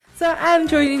So I'm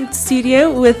joining the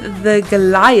studio with the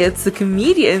Goliaths, the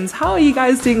comedians. How are you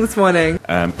guys doing this morning?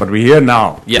 But we're here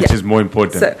now, which is more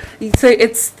important. So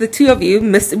it's the two of you.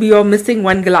 We are missing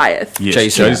one Goliath. Yes,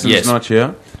 Jason's not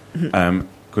here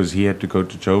because he had to go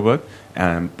to Joburg.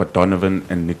 But Donovan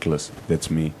and Nicholas,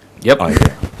 that's me. Yep.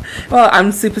 Well,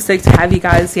 I'm super stoked to have you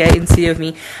guys here in studio with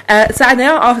me. So I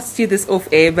know I asked you this off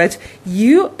air, but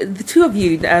the two of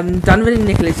you, Donovan and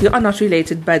Nicholas, you are not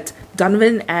related, but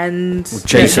Donovan and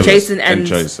Jason and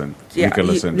Jason. Yeah,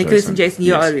 Nicholas and Jason,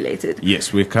 you are related.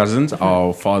 Yes, we're cousins. Mm-hmm.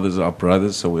 Our fathers are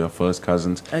brothers, so we are first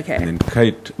cousins. Okay. And then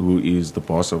Kate, who is the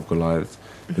boss of Goliath,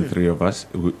 the three of us,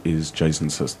 who is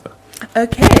Jason's sister.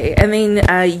 Okay, and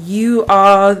then you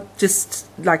are just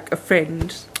like a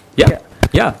friend.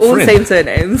 Yeah, all the same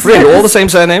surnames. Friend, all the same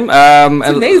surname.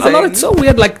 It's amazing. A lot. It's so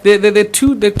weird. Like there are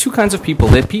two kinds of people.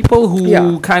 There are people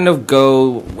who kind of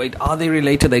go, wait, are they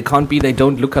related? They can't be. They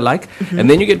don't look alike. Mm-hmm. And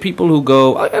then you get people who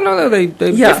go, oh, no, they're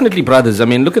definitely brothers. I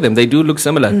mean, look at them. They do look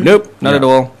similar. Mm-hmm. Nope, not at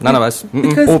all. None of us.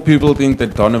 Or people think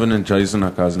that Donovan and Jason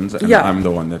are cousins, and I'm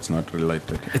the one that's not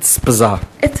related. It's bizarre.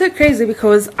 It's so crazy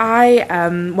because I,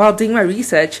 while doing my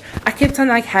research, I kept on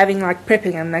like having like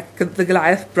prepping and like the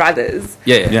Goliath brothers.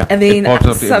 Yeah. And then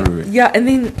everywhere. And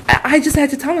then I just had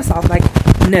to tell myself, like,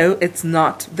 no, it's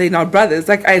not. They're not brothers.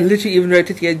 Like, I literally even wrote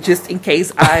it here just in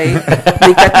case I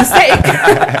make that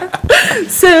mistake.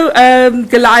 So,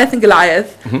 Goliath and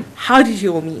Goliath, how did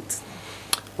you all meet?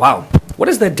 Wow. What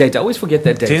is that date? I always forget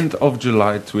that date. 10th of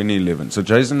July, 2011. So,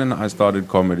 Jason and I started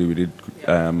comedy. We did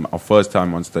our first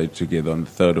time on stage together on the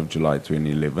 3rd of July,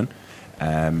 2011,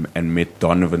 and met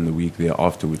Donovan the week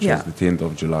thereafter, which was the 10th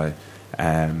of July.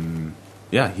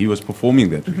 He was performing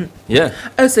that week. Yeah.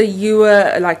 Oh, so you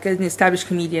were like an established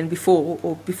comedian before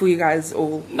you guys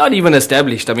all... Not even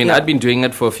established. I mean, I'd been doing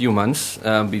it for a few months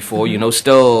before,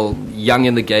 still young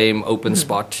in the game, open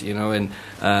spot,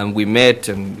 and we met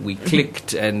and we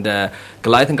clicked. And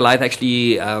Goliath and Goliath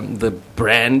actually, the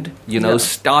brand,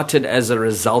 started as a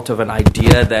result of an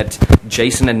idea that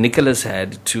Jason and Nicholas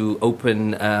had to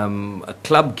open a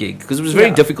club gig. Because it was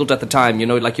very difficult at the time,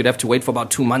 like you'd have to wait for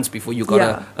about 2 months before you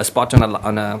got a spot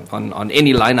on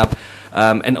any lineup,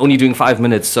 and only doing 5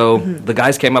 minutes. So the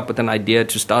guys came up with an idea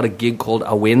to start a gig called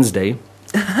A Wednesday.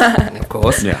 Of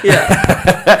course,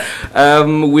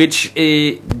 which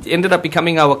ended up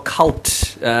becoming our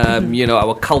cult,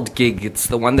 our cult gig. It's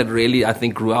the one that really, I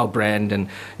think, grew our brand, and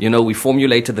we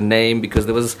formulated the name because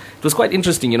it was quite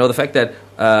interesting. The fact that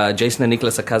Jason and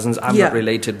Nicholas are cousins. I'm not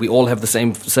related. We all have the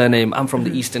same surname. I'm from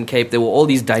the Eastern Cape. There were all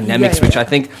these dynamics, which I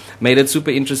think made it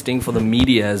super interesting for the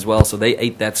media as well. So they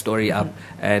ate that story up,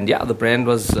 and the brand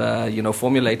was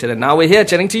formulated, and now we're here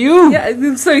chatting to you. Yeah,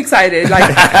 I'm so excited. Like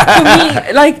for me.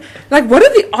 Like, what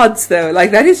are the odds though? Like,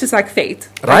 that is just like fate,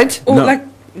 right?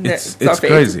 It's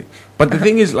crazy. But the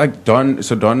thing is, like Don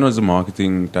was a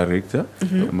marketing director,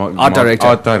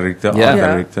 art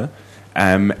director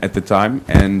at the time,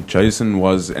 and Jason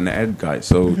was an ad guy.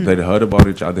 So they'd heard about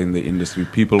each other in the industry.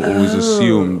 People always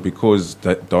assumed because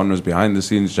Don was behind the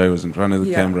scenes, Jay was in front of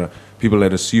the camera. People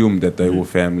had assumed that they were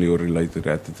family or related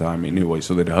at the time anyway.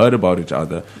 So they'd heard about each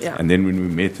other. Yeah. And then when we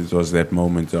met, it was that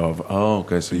moment of, oh,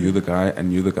 okay, so you're the guy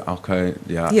and you're the guy. Okay,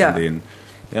 And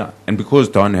then, and because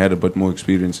Don had a bit more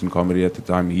experience in comedy at the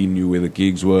time, he knew where the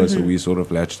gigs were. So we sort of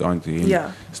latched onto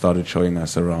him, started showing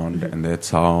us around. And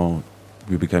that's how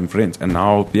we became friends. And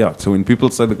now, so when people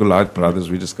say the Goliath brothers,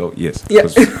 we just go, yes.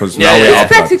 Because now we are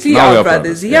practically our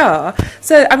brothers. Yeah.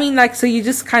 So, I mean, so you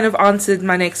just kind of answered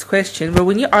my next question. But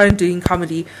when you aren't doing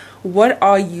comedy, what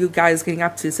are you guys getting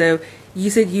up to? So you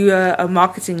said you are a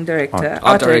marketing director.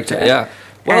 Art director, yeah.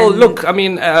 Well, look, I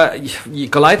mean,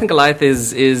 Goliath and Goliath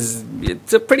is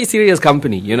it's a pretty serious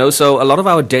company, So a lot of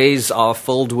our days are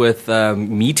filled with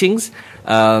meetings,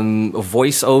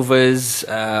 voiceovers,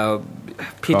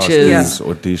 pitches,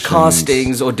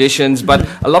 castings, auditions, but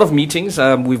a lot of meetings.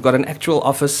 We've got an actual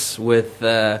office with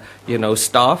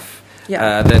staff.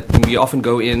 That we often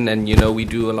go in and we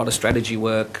do a lot of strategy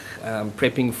work,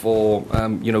 prepping for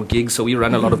gigs. So we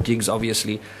run a lot of gigs,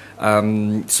 obviously.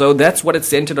 So that's what it's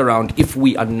centered around if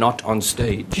we are not on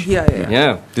stage.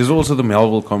 Yeah. There's also the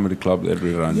Melville Comedy Club that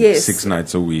we run 6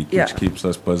 nights a week, which keeps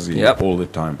us busy all the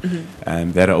time.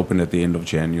 And that opened at the end of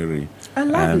January. Oh,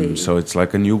 lovely. So it's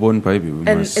like a newborn baby. We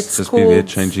must just be there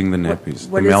changing the nappies.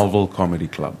 The Melville Comedy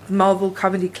Club. Melville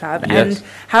Comedy Club. Yes.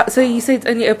 And so you said it's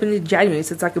only opened in January,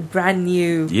 so it's like a brand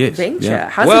new venture.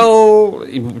 Yeah. I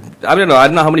don't know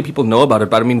how many people know about it,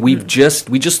 but I mean, we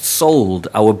just sold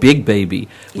our big baby,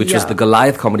 which was the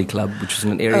Goliath Comedy Club, which was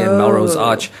in an area in Melrose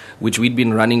Arch, which we'd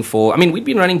been running we'd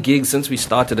been running gigs since we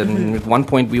started, and at one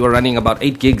point we were running about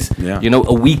 8 gigs,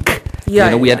 a week.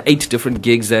 We had 8 different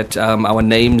gigs that our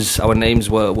names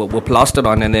were plastered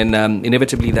on, and then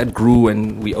inevitably that grew,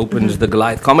 and we opened the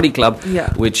Goliath Comedy Club,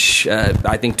 which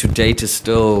I think to date is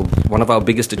still one of our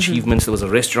biggest achievements. There was a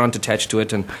restaurant attached to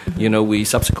it, and we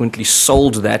subsequently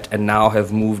sold that and now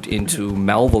have moved into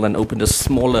Melville and opened a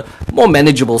smaller, more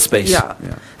manageable space.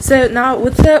 So now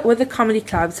with the comedy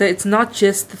club, so it's not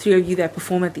just the 3 of you that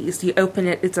perform at these. You open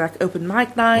it, it's like open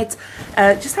mic nights.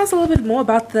 Just tell us a little bit more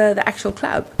about the actual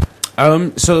club.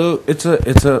 So it's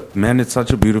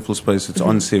such a beautiful space. It's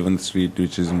on 7th Street,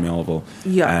 which is in Melville.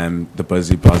 The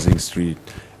busy, buzzing street.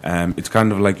 It's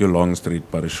kind of like your long street,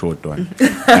 but a short one.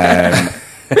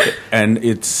 And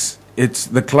it's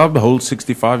the club holds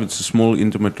 65. It's a small,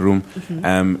 intimate room.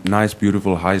 Nice,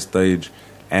 beautiful, high stage.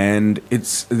 And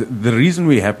it's the reason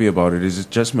we're happy about it is it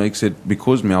just makes it,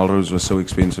 because Melrose was so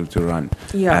expensive to run,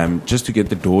 just to get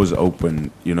the doors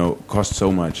open, cost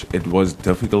so much. It was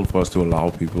difficult for us to allow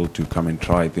people to come and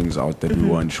try things out that we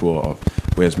weren't sure of.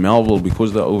 Whereas Melville,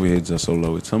 because the overheads are so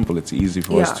low, it's simple. It's easy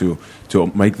for us to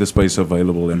make the space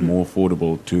available and more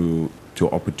affordable to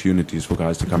opportunities for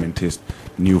guys to come and test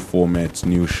new formats,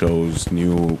 new shows,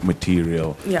 new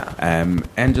material,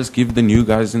 and just give the new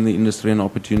guys in the industry an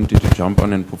opportunity to jump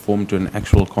on and perform to an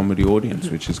actual comedy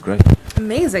audience, which is great.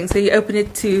 Amazing. So you open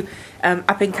it to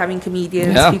up-and-coming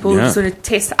comedians, people who sort of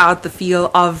test out the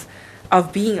feel of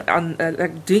being on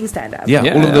doing stand-up.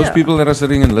 All of those people that are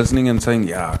sitting and listening and saying,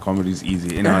 comedy's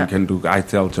easy, anyone can do. I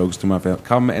tell jokes to my family,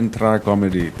 come and try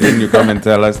comedy. Then you come and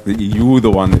tell us that you're the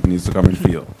one that needs to come and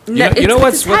feel.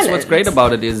 What's great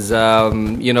about it is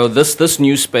this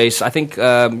new space. I think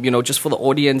just for the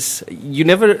audience, you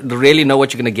never really know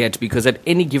what you're going to get, because at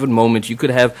any given moment you could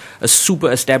have a super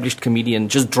established comedian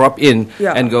just drop in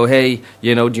and go, hey,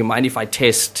 do you mind if I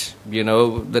test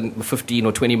the 15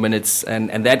 or 20 minutes,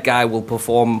 and that guy will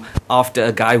perform after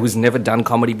a guy who's never done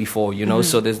comedy before,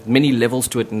 so there's many levels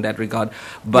to it in that regard.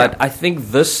 But I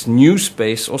think this new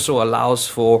space also allows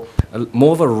for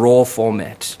more of a raw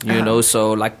format,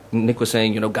 so like Nick was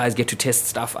saying, guys get to test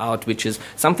stuff out, which is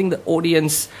something the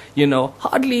audience,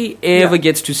 hardly ever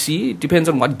gets to see. It depends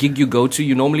on what gig you go to.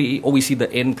 You normally always see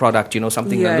the end product,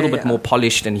 something a little bit more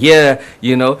polished, and here,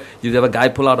 you have a guy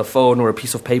pull out a phone or a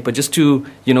piece of paper just to,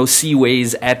 see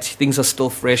ways at things are still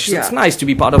fresh. So it's nice to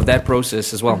be part of that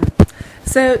process as well.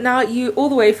 So now you all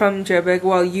the way from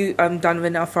Joburg, you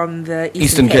Donovan are from the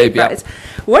Eastern Cape, right?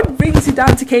 What brings you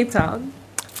down to Cape Town?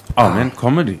 Oh man,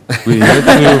 comedy.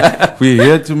 We're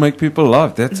here to make people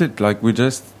laugh. That's it. Like we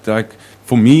just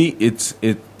for me, it's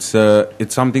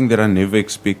something that I never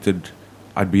expected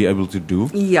I'd be able to do.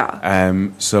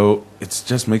 So it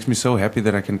just makes me so happy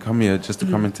that I can come here just to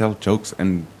come and tell jokes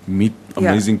and meet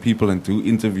amazing people and do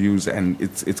interviews, and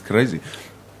it's crazy.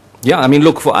 Yeah, I mean,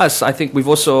 look, for us, I think we've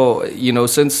also,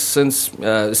 since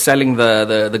selling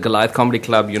the Goliath Comedy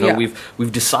Club,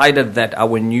 we've decided that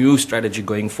our new strategy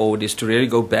going forward is to really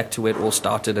go back to where it all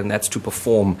started, and that's to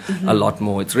perform a lot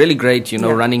more. It's really great,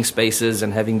 running spaces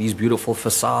and having these beautiful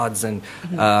facades, and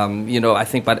I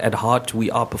think, but at heart we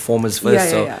are performers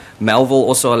first. Melville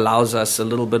also allows us a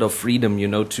little bit of freedom,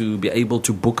 to be able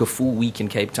to book a full week in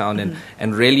Cape Town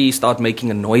and really start making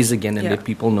a noise again and let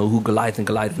people know who Goliath and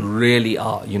Goliath really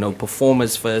are.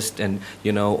 Performers first, and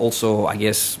also I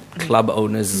guess club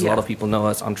owners. A lot of people know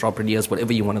us, entrepreneurs,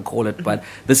 whatever you want to call it. But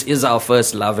this is our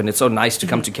first love, and it's so nice to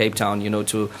come to Cape Town,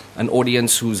 to an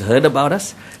audience who's heard about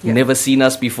us, never seen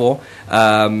us before.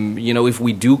 If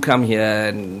we do come here,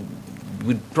 and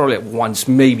we'd probably once,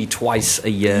 maybe twice a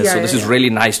year. So this is really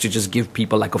nice to just give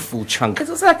people like a full chunk. It's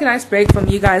also like a nice break from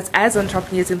you guys as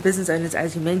entrepreneurs and business owners,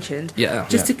 as you mentioned.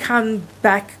 Just to come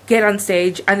back, get on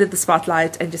stage under the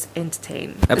spotlight and just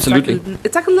entertain. Absolutely.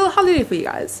 It's like a little holiday for you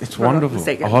guys. It's wonderful.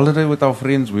 A holiday with our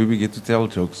friends where we get to tell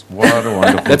jokes. What a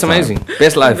wonderful That's amazing.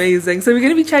 Best life. Amazing. So we're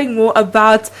going to be chatting more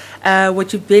about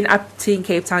what you've been up to in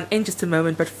Cape Town in just a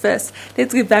moment. But first,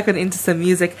 let's get back on into some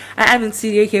music. I am in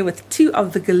studio here with 2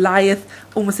 of the Goliath,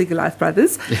 almost the Goliath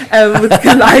brothers, with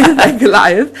Goliath and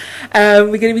Goliath.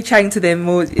 We're going to be chatting to them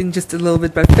more in just a little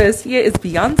bit. But first, here is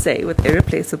Beyonce with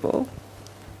Irreplaceable.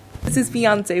 This is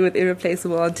Beyonce with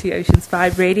Irreplaceable on 2 Oceans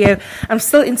 5 Radio. I'm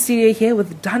still in studio here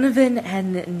with Donovan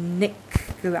and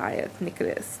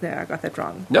Nicholas. No, I got that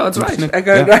wrong. No, it's right. I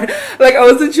got it right. Like, I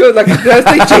wasn't sure. Like, did I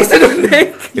say Jason or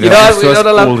Nick?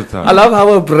 I love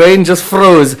how our brain just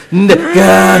froze. Midway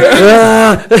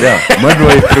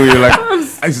through, you're like,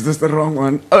 is this the wrong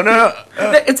one? Oh, no.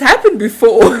 It's happened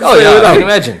before. Oh, yeah, I can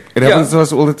imagine. It happens to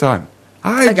us all the time.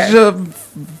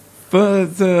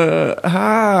 further.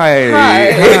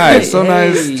 Hi. So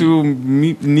nice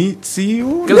to see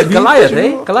you. Goliath,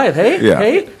 hey? Goliath, hey? Yeah.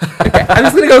 Hey? Okay, I'm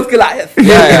just gonna go with Goliath.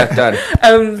 Yeah,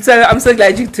 done. So I'm so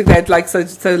glad you took that like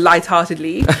so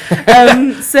lightheartedly.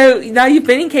 So now you've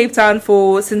been in Cape Town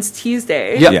since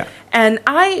Tuesday. Yeah. And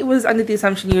I was under the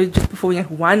assumption you were just performing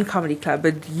at one comedy club,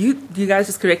 but you guys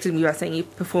just corrected me by saying you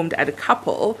performed at a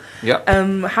couple. Yeah.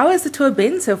 How has the tour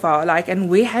been so far? Like, and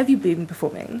where have you been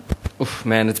performing? Oof,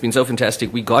 man, it's been so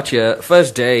fantastic. We got here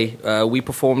first day. We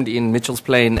performed in Mitchell's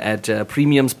Plain at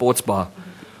Premium Sports Bar.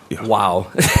 Yeah.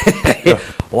 Wow.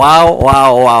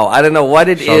 wow. I don't know what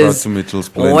it Shout is. out to Mitchell's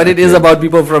Plain. What it is about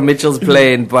people from Mitchell's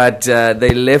Plain, but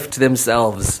they left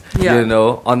themselves,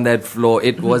 on that floor.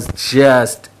 It was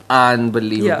just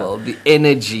unbelievable. Yeah. The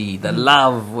energy, the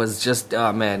love was just,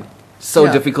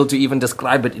 so difficult to even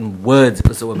describe it in words. It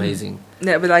was so amazing.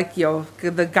 No, but like,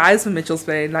 the guys from Mitchell's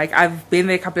Plain, like, I've been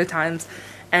there a couple of times,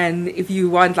 and if you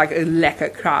want like a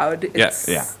lekker crowd, it's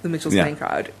the Mitchell's Plain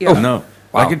crowd. Yeah. Oh no.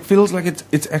 Wow. Like, it feels like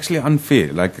it's actually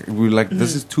unfair. Like, we're like,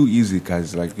 this is too easy,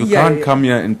 guys. Like, you can't come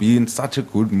here and be in such a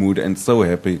good mood and so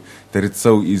happy that it's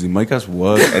so easy. Make us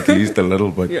work at least a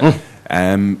little bit.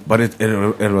 But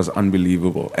it was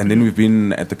unbelievable. And then we've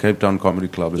been at the Cape Town Comedy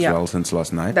Club as well since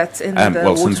last night. That's in the since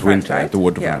waterfront, winter right? at the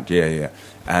waterfront. Yeah.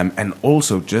 And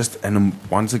also just,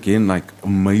 once again, like,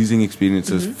 amazing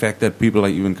experiences. Fact that people are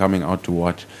even coming out to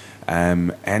watch.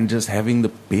 And just having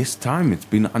the best time. It's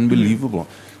been unbelievable.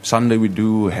 Sunday we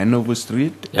do Hanover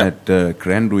Street at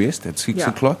Grand West at 6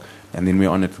 o'clock, and then we're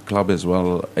on at the club as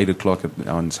well, 8 o'clock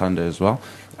on Sunday as well.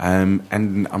 And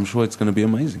I'm sure it's going to be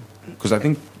amazing because I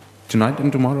think tonight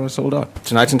and tomorrow are sold out.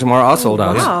 Tonight and tomorrow are sold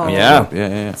out. Wow.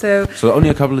 Yeah. So only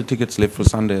a couple of tickets left for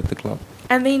Sunday at the club.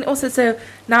 And then also, so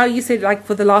now you said like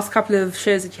for the last couple of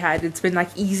shows that you had, it's been like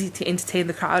easy to entertain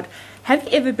the crowd. Have you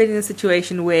ever been in a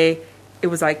situation where it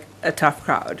was like a tough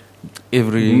crowd?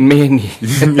 Many.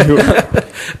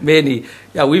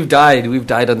 Yeah, we've died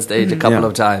on stage a couple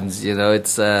of times.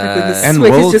 It's and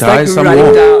sweat will is just die like some running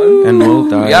more. down. And will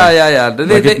die.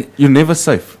 Yeah. You're never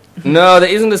safe. No, there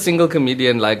isn't a single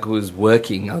comedian like who's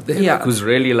working out there, Yeah. like, who's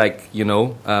really like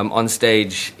on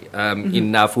stage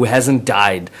enough, who hasn't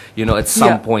died, at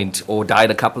some point or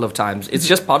died a couple of times. It's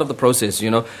just part of the process,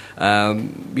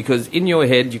 because in your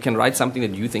head you can write something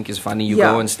that you think is funny. You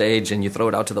go on stage and you throw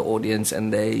it out to the audience,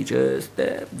 and they just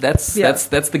that's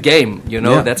the game,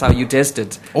 That's how you test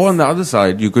it. Or on the other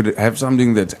side, you could have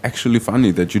something that's actually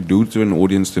funny that you do to an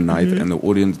audience tonight, and the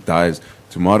audience dies.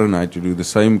 Tomorrow night you do the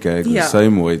same gag the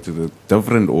same way to the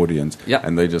different audience,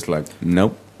 and they just like,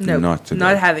 nope, not today.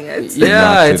 Not having it.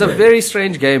 Yeah, it's a very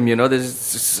strange game,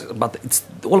 it's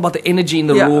all about the energy in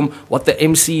the room, what the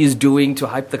MC is doing to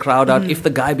hype the crowd out. If the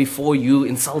guy before you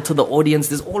insulted the audience,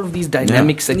 there's all of these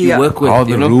dynamics that you work with. How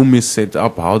the room is set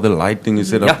up, how the lighting is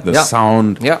set up, the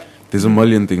sound. Yeah. There's a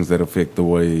million things that affect the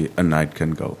way a night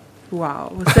can go.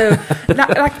 Wow. So,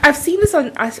 like, I've seen this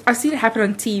I've seen it happen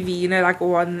on TV, like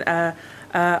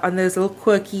on those little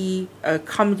quirky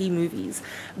comedy movies.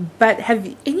 But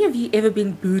have any of you ever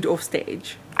been booed off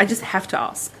stage? I just have to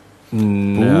ask.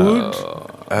 No.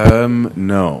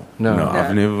 No.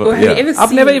 I've never. Or have you ever I've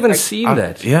seen, never even seen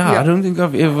that. I don't think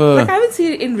I've ever. Like, I haven't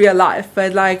seen it in real life,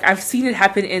 but like I've seen it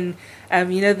happen in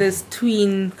this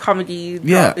tween comedy.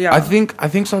 I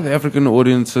think South African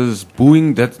audiences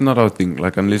booing, that's not our thing.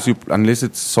 Like unless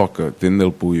it's soccer, then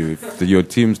they'll boo you. If your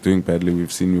team's doing badly,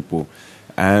 we've seen you boo.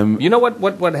 You know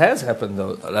what has happened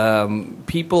though?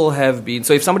 People have been,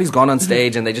 so if somebody's gone on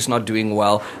stage and they're just not doing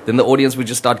well, then the audience would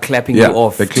just start clapping you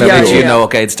off. They clap you know,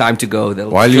 okay, it's time to go.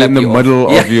 While you're in the middle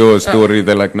of your story,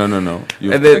 they're like, no.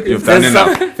 You've done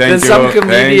enough. There's some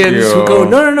comedians who go,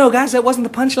 no, guys, that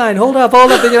wasn't the punchline. Hold up.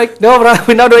 And you're like, no, bro,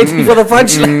 we're not waiting for the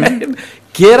punchline.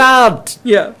 Get out.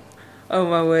 Yeah. Oh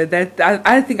my word!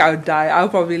 I think I would die. I'll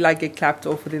probably get clapped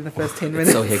off within the first 10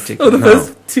 minutes. So hectic. Or the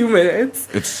first 2 minutes.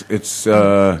 It's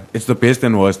the best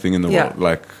and worst thing in the world.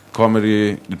 Like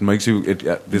comedy, it makes you.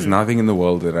 There's nothing in the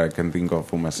world that I can think of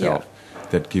for myself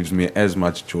that gives me as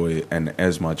much joy and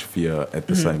as much fear at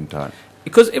the same time.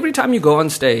 Because every time you go on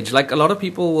stage, like a lot of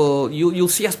people you'll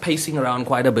see us pacing around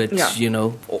quite a bit.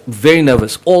 Very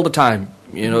nervous all the time.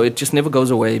 It just never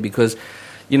goes away because.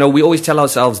 We always tell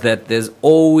ourselves that there's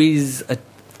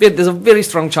a very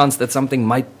strong chance that something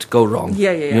might go wrong.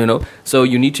 Yeah. So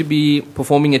you need to be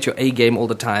performing at your A game all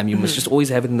the time. You must just always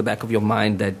have it in the back of your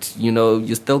mind that,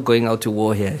 you're still going out to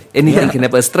war here. Anything can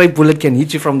happen. A stray bullet can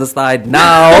hit you from the side.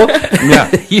 Now,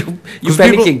 you're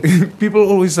panicking. People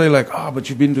always say like, but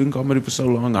you've been doing comedy for so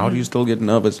long. How do you still get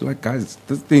nervous? Like, guys,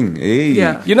 this thing, hey.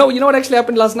 Yeah. You know what actually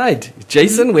happened last night?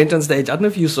 Jason went on stage. I don't know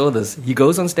if you saw this. He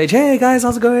goes on stage. Hey, guys,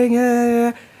 how's it going?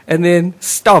 Yeah. and then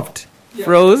stopped,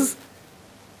 froze,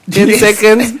 10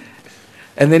 seconds.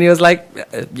 And then he was like,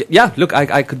 yeah, look,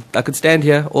 I could stand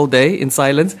here all day in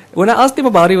silence. When I asked him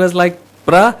about it, he was like,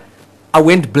 bruh, I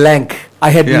went blank. I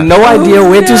had no idea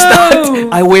where to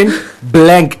start. I went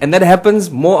blank. And that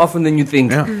happens more often than you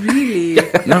think. Yeah. Really?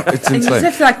 No, it's And you insane. just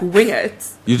have to like wing it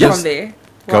You from just there.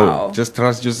 Go. Wow. Just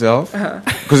trust yourself.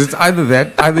 Because it's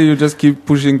either you just keep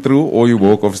pushing through or you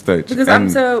walk off stage.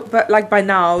 Because but like by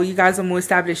now you guys are more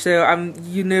established, so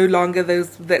you no longer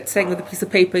that saying with a piece of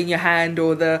paper in your hand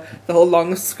or the whole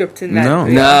long script in that.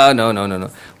 No.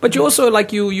 But you also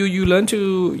like you learn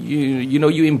to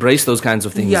you embrace those kinds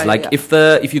of things.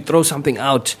 If you throw something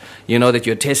out, that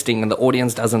you're testing and the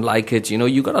audience doesn't like it,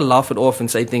 you gotta laugh it off and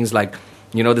say things like,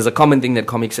 there's a common thing that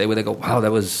comics say where they go, wow,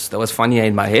 that was funny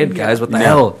in my head, guys. What the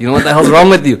hell? What the hell's wrong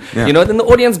with you? Yeah. Then the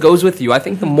audience goes with you. I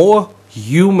think the more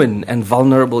human and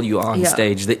vulnerable you are on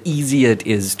stage, the easier it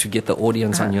is to get the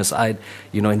audience on your side,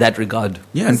 in that regard.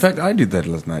 Yeah, in fact, I did that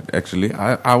last night, actually.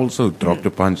 I also dropped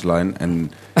a punchline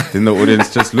and then the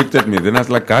audience just looked at me. Then I was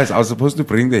like, guys, I was supposed to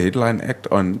bring the headline act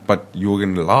on, but you were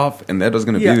going to laugh and that was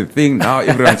going to be the thing. Now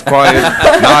everyone's quiet.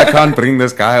 Now I can't bring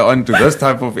this guy on to this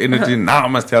type of energy. Now I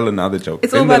must tell another joke.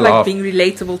 It's all about like being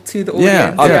relatable to the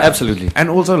audience. Yeah, absolutely. And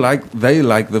also they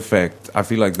like the fact, I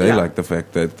feel like they like the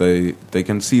fact that they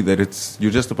can see that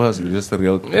you're just a person, you're just a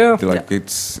real,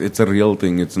 it's a real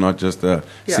thing. It's not just a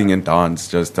sing and dance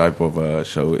just type of a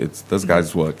show. It's this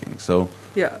guy's working. So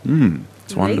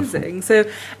it's wonderful. Amazing. So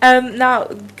now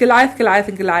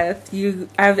Goliath, you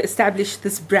have established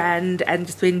this brand and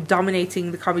just been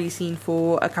dominating the comedy scene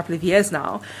for a couple of years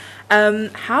now.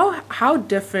 How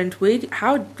different?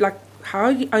 How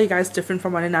are you guys different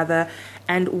from one another,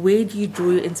 and where do you draw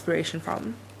your inspiration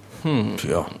from?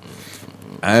 Sure.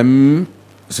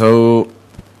 So,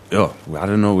 I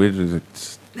don't know where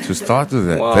to start with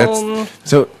that. Well, That's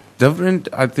so different.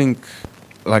 I think,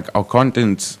 like our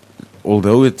contents,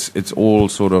 although it's all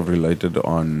sort of related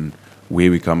on where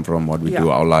we come from, what we do,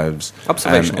 our lives,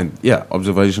 observational,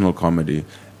 observational comedy.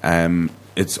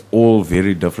 It's all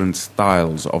very different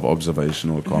styles of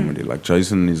observational comedy. Like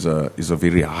Jason is a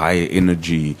very high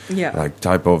energy, like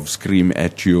type of scream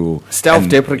at you,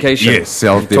 self-deprecation. Yes,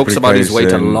 self-deprecation. Talks about his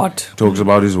weight a lot. Talks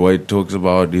about his weight. Talks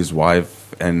about his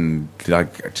wife, and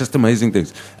like just amazing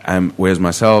things. Whereas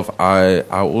myself, I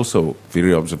also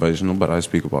very observational, but I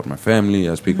speak about my family.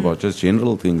 I speak about just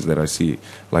general things that I see,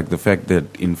 like the fact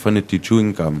that Infinity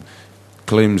Chewing Gum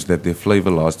claims that their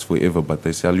flavor lasts forever, but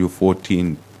they sell you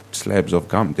 14 slabs of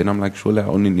gum. Then I'm like, surely I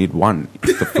only need one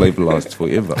if the flavor lasts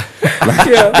forever.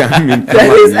 I mean, that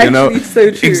is actually so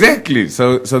true. Exactly.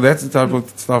 So that's the type of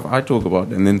stuff I talk about.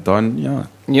 And then Don,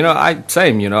 I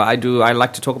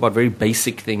like to talk about very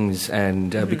basic things,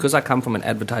 and because I come from an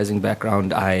advertising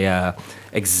background, I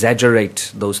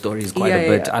exaggerate those stories quite a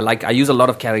bit. I use a lot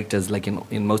of characters, like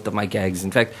in most of my gags.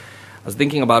 In fact, I was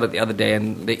thinking about it the other day,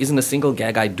 and there isn't a single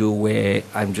gag I do where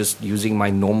I'm just using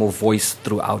my normal voice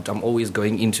throughout. I'm always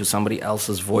going into somebody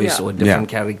else's voice or a different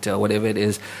character or whatever it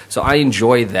is. So I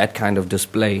enjoy that kind of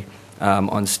display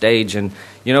on stage. And,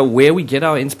 where we get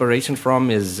our inspiration from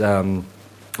is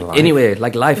anywhere,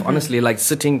 like life, honestly, like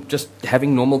sitting, just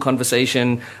having normal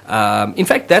conversation. In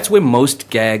fact, that's where most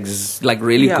gags, like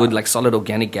really good, like solid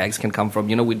organic gags can come from.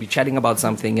 We'd be chatting about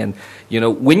something, and,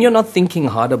 when you're not thinking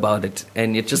hard about it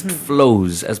and it just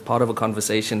flows as part of a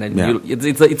conversation, and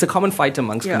it's a common fight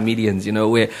amongst comedians,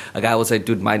 where a guy will say,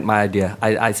 dude, my idea,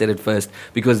 I said it first,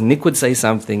 because Nick would say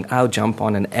something, I'll jump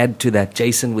on and add to that.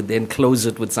 Jason would then close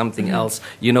it with something else.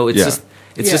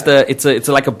 It's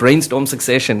like a brainstorm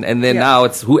succession, and then now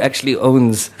it's who actually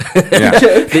owns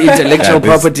the intellectual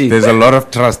property. There's a lot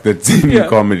of trust that's in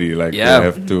comedy. Like you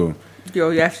have to. You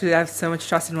have to have so much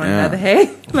trust in one another,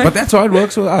 hey? But that's how it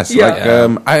works with us.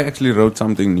 I actually wrote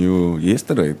something new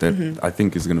yesterday that I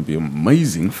think is going to be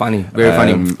amazing. Funny, very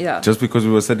funny. Just because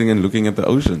we were sitting and looking at the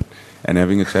ocean and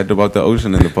having a chat about the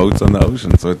ocean and the boats on the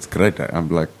ocean. So it's great. I'm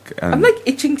like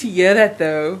itching to hear that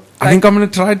though. I think I'm going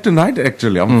to try it tonight,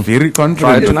 actually. I'm very confident.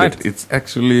 Try it tonight. It's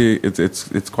actually,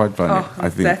 it's quite funny, I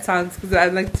think. That sounds, because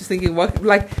I'm like just thinking,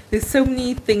 there's so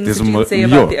many things that you can say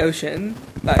about the ocean.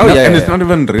 And it's not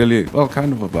even really,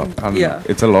 kind of about, I don't know.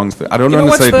 It's a long story. I don't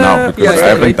want to say it now because I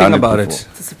haven't done it before.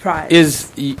 It's a surprise.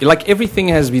 Is, like, everything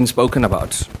has been spoken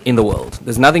about in the world.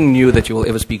 There's nothing new that you will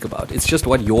ever speak about. It's just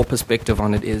what your perspective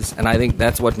on it is. And I think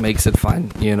that's what makes it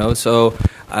fun, So,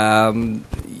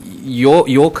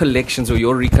 your collections or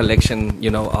your recollection,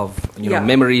 of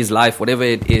memories, life, whatever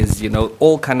it is,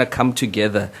 all kind of come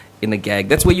together in a gag.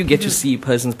 That's where you get to see a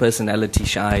person's personality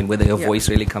shine, whether your voice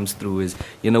really comes through. Is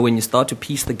when you start to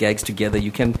piece the gags together,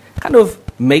 you can kind of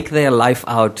make their life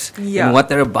out and what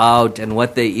they're about and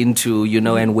what they're into,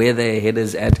 and where their head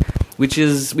is at. Which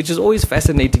is always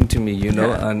fascinating to me,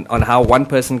 on how one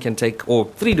person can take, or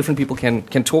three different people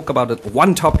can talk about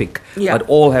one topic, but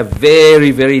all have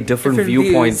very, very different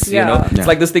viewpoints, It's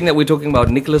like this thing that we're talking about.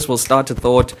 Nicholas will start a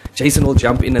thought, Jason will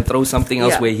jump in and throw something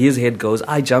else where his head goes,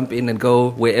 I jump in and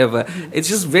go wherever. It's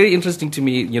just very interesting to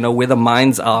me, where the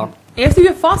minds are. You have to be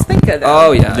a fast thinker, though.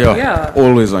 Oh, yeah.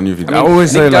 Always on your feet. I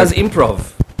always say, does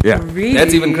improv. Yeah, really?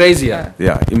 That's even crazier.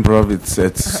 Yeah, improv.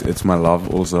 It's my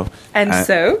love also. And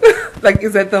so,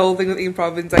 is that the whole thing with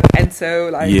improv? It's like, and so,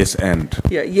 yes and.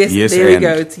 Yeah, yes. There we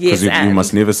go. It's yes and. You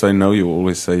must never say no. You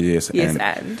always say yes, and. Yes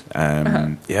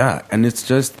and. Yeah, and it's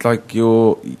just like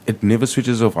it never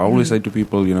switches off. I always say to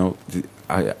people,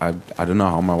 I don't know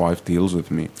how my wife deals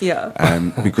with me. Yeah.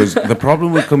 Because the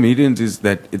problem with comedians is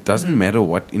that it doesn't matter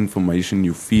what information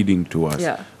you're feeding to us.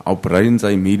 Yeah. Our brains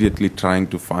are immediately trying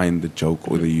to find the joke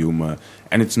or the humor.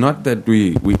 And it's not that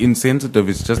we're insensitive,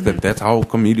 it's just that that's how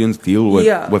comedians deal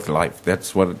with life.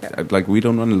 That's what, we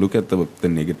don't want to look at the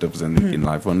negatives in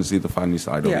life. We want to see the funny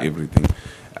side of everything.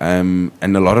 And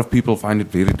a lot of people find it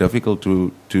very difficult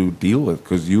to deal with,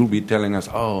 because you'll be telling us,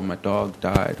 oh, my dog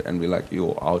died. And we're like,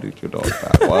 yo, how did your dog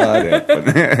die? What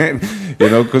happened?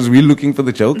 Because we're looking for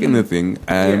the joke in the thing.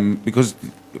 Because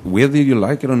whether you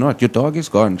like it or not, your dog is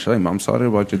gone. Shame, I'm sorry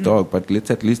about your dog, but let's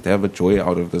at least have a joy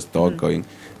out of this dog going,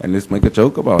 and let's make a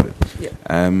joke about it.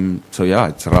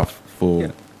 It's rough for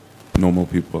normal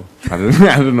people. I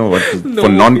don't know what for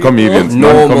non-comedians.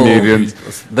 Non-comedians.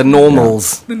 The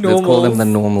normals. The normals. Let's call them the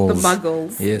normals. The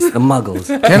muggles. Yes, the muggles.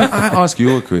 Can I ask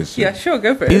you a question? Yeah, sure,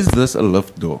 go for it. Is this a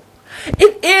lift door?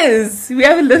 It is. We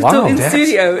have a lift door in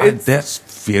studio. That's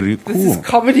very cool. This is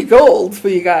comedy gold for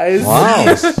you guys. Wow.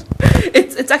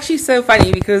 It's actually so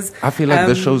funny because I feel like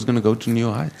this show is going to go to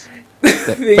new heights.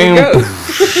 There you go.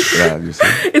 You see?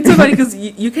 It's so funny because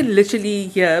you can literally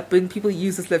hear, when people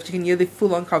use this lift, you can hear the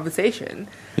full-on conversation.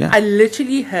 Yeah. I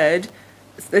literally heard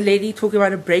a lady talking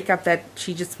about a breakup that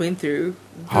she just went through.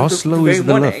 How slow is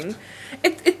the lift?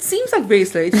 It seems like very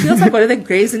slow. It feels like one of the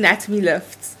Grey's Anatomy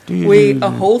lifts where a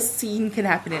whole scene can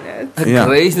happen in it. A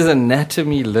Grey's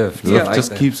Anatomy lift. Lift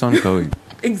just keeps on going.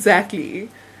 Exactly.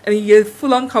 And you hear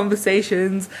full-on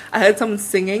conversations. I heard someone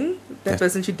singing. That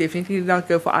person should definitely not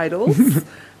go for idols.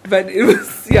 But it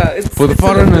was, it's... For the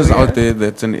foreigners out there,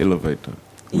 that's an elevator.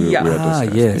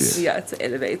 Yes. Yeah, it's an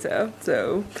elevator.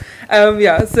 So,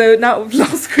 so now,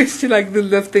 last question, the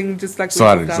lift thing, just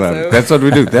Sorry. That's what we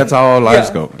do. That's how our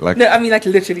lives go. No, I mean,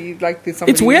 literally, there's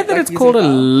somebody... It's weird that it's called a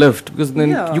lift, because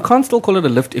then you can't still call it a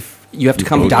lift if you have to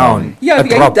come down. Yeah, if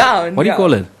you go down. What do you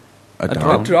call it? A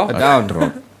drop. A down.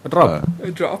 A drop.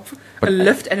 A drop. A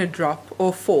lift and a drop,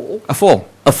 or fall. A fall.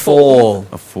 A fall.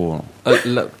 A fall.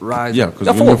 Rise. Yeah, because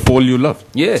when you fall, you lift.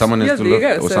 Yes. Someone has to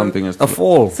lift, or something has to lift. A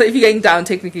fall. So if you're going down,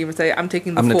 technically, you would say, I'm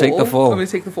taking the fall. I'm going to take the fall. I'm going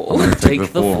to take the fall. I'm going to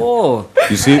take the fall.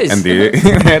 You see? Nice. And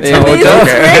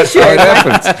that's how it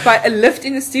happens. By a lift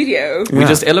in the studio. We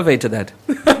just elevated that.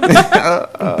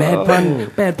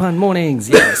 Bad pun mornings.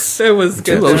 Yes. It was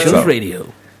good. Two Oceans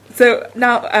Radio. So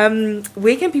now,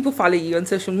 where can people follow you on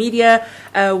social media?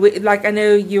 I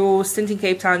know your stint in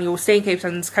Cape Town, your stay in Cape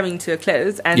Town is coming to a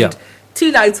close, and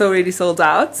 2 nights already sold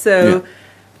out. So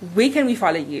where can we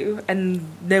follow you and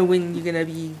know when you're going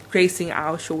to be gracing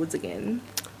our shores again?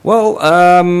 Well,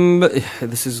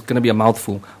 this is going to be a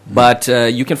mouthful, but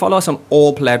you can follow us on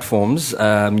all platforms.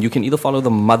 You can either follow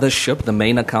the mothership, the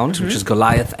main account, which is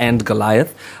Goliath and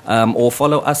Goliath, or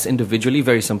follow us individually.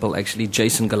 Very simple, actually.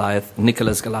 Jason Goliath,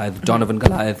 Nicholas Goliath, Donovan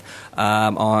Goliath,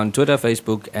 on Twitter,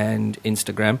 Facebook, and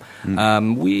Instagram.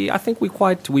 I think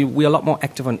we're a lot more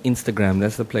active on Instagram.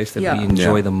 That's the place that we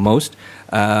enjoy the most.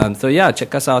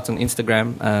 Check us out on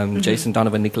Instagram. Jason,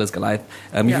 Donovan, Nicholas Goliath.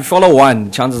 If you follow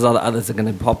one, chances are the others are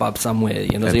going to pop up somewhere,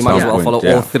 so you might as well follow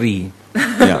all three.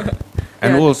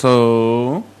 And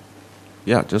also,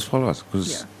 just follow us,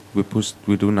 because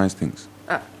we do nice things.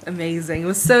 Amazing. It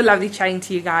was so lovely chatting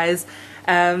to you guys.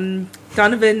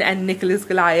 Donovan and Nicholas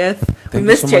Goliath. We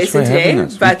missed Jason today,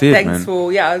 but thanks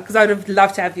for, because I would have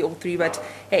loved to have you all three, but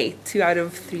hey, 2 out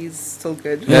of 3 is still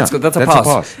good. Yeah, that's a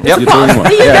pass. Yep. You're doing well.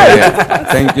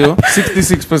 Thank you.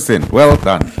 66%. Well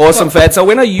done. Awesome, Fadz. So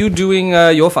when are you doing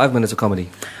your 5 minutes of comedy?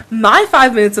 My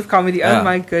 5 minutes of comedy. Oh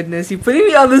my goodness, you're putting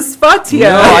me on the spot here.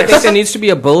 No, I think there needs to be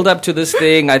a build up to this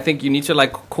thing. I think you need to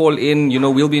call in.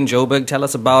 We'll be in Joburg. Tell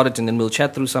us about it, and then we'll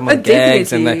chat through some of the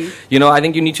gags. And I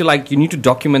think you need to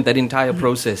document that entire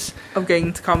process of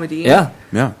going to comedy. Yeah.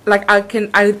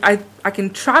 I can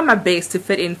try my best to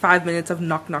fit in 5 minutes of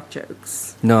knock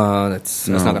jokes. No, that's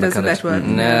not going to cut it. Doesn't that work?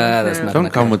 No, that's not. Don't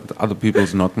come with other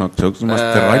people's knock jokes. You must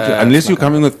unless you're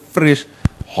coming with fresh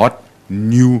hot,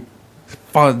 new,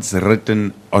 Fadz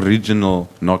written, original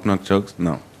knock-knock jokes?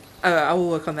 No. I will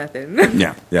work on that then.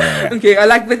 Yeah. Okay,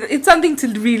 but it's something to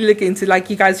really look into. Like,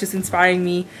 you guys just inspiring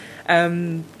me,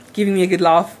 giving me a good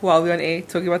laugh while we're on air,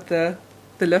 talking about the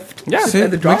lift. Yeah,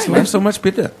 and the it makes life so much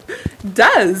better.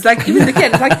 Does. Like, even look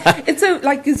at it. Like, it's so,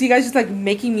 like, because you guys just, like,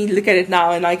 making me look at it now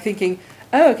and, like, thinking,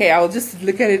 oh, okay, I'll just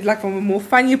look at it, like, from a more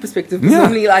funnier perspective. Because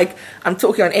normally, like, I'm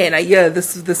talking on air and I hear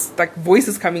this, like,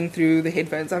 voices coming through the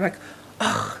headphones. I'm like,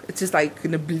 oh, it's just, like,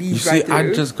 going to bleed right through.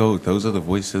 I just go, those are the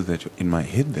voices that in my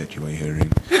head that you are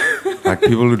hearing. Like,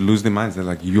 people would lose their minds. They're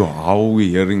like, how are we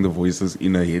hearing the voices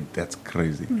in our head? That's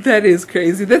crazy. That is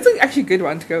crazy. That's actually a good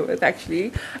one to go with,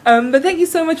 actually. But thank you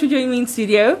so much for joining me in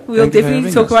studio. We'll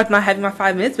definitely talk about having my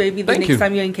 5 minutes. Maybe the next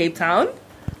time you're in Cape Town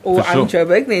or I'm in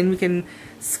Joburg, then we can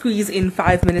squeeze in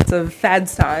 5 minutes of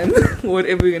Fadz time, or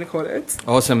whatever we're going to call it.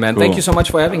 Awesome, man. Cool. Thank you so much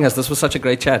for having us. This was such a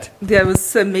great chat. Yeah, it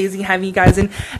was amazing having you guys in.